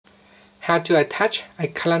how to attach a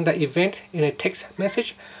calendar event in a text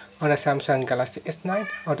message on a Samsung Galaxy S9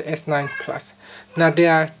 or the S9 Plus. Now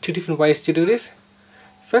there are two different ways to do this.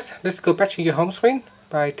 First, let's go back to your home screen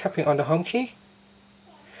by tapping on the home key.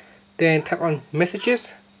 Then tap on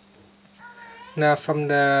messages. Now from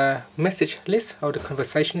the message list or the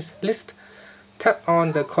conversations list, tap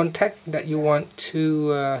on the contact that you want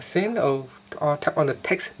to send, or tap on the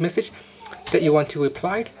text message that you want to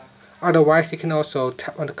reply. Otherwise, you can also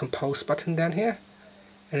tap on the compose button down here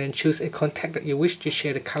and then choose a contact that you wish to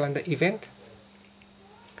share the calendar event.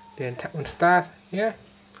 Then tap on start here.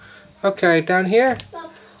 Okay, down here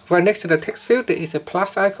right next to the text field there is a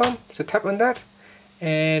plus icon, so tap on that,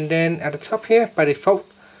 and then at the top here by default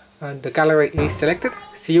the gallery is selected,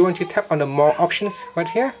 so you want to tap on the more options right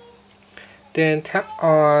here. Then tap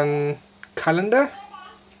on calendar.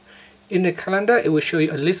 In the calendar it will show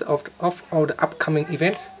you a list of all the upcoming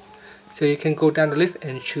events, so you can go down the list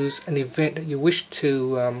and choose an event that you wish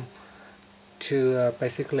to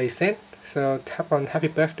basically send. So tap on happy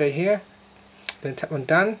birthday here, then tap on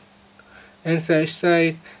done, and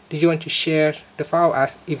say do you want to share the file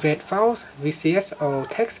as event files, ICS or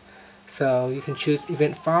text. So you can choose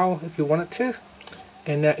event file if you wanted to,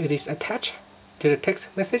 and now it is attached to the text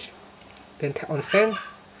message. Then tap on send.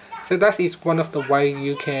 So that is one of the way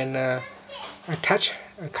you can attach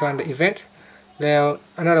a calendar event. Now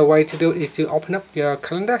another way to do it is to open up your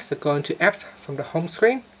calendar. So go into apps from the home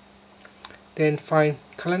screen, then find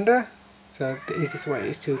calendar. So the easiest way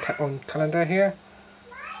is to tap on calendar here,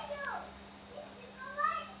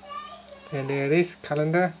 and there it is,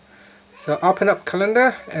 calendar. So open up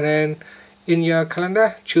calendar, and then in your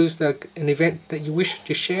calendar choose an event that you wish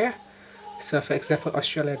to share. So for example,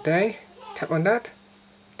 Australia Day, tap on that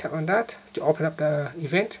to open up the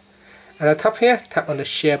event. At the top here, tap on the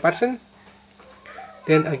share button.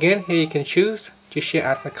 Then again here you can choose to share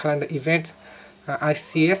as a calendar event,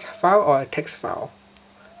 ICS file or a text file.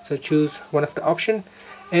 So choose one of the options,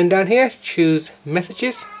 and down here choose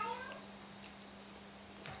messages.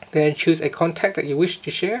 Then choose a contact that you wish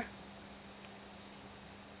to share.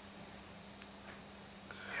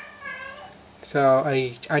 So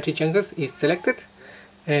IT Jungles is selected,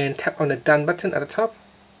 and tap on the done button at the top,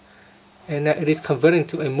 and now it is converting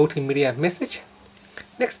to a multimedia message.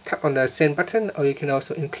 Next, tap on the send button, or you can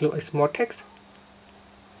also include a small text.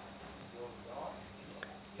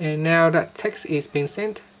 And now that text is being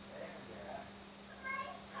sent,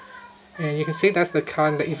 and you can see that's the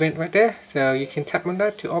calendar event right there. So you can tap on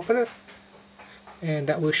that to open it, and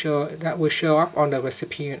that will show up on the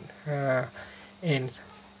recipient end.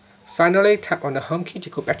 Finally, tap on the home key to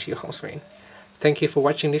go back to your home screen. Thank you for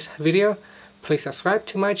watching this video. Please subscribe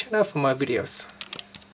to my channel for more videos.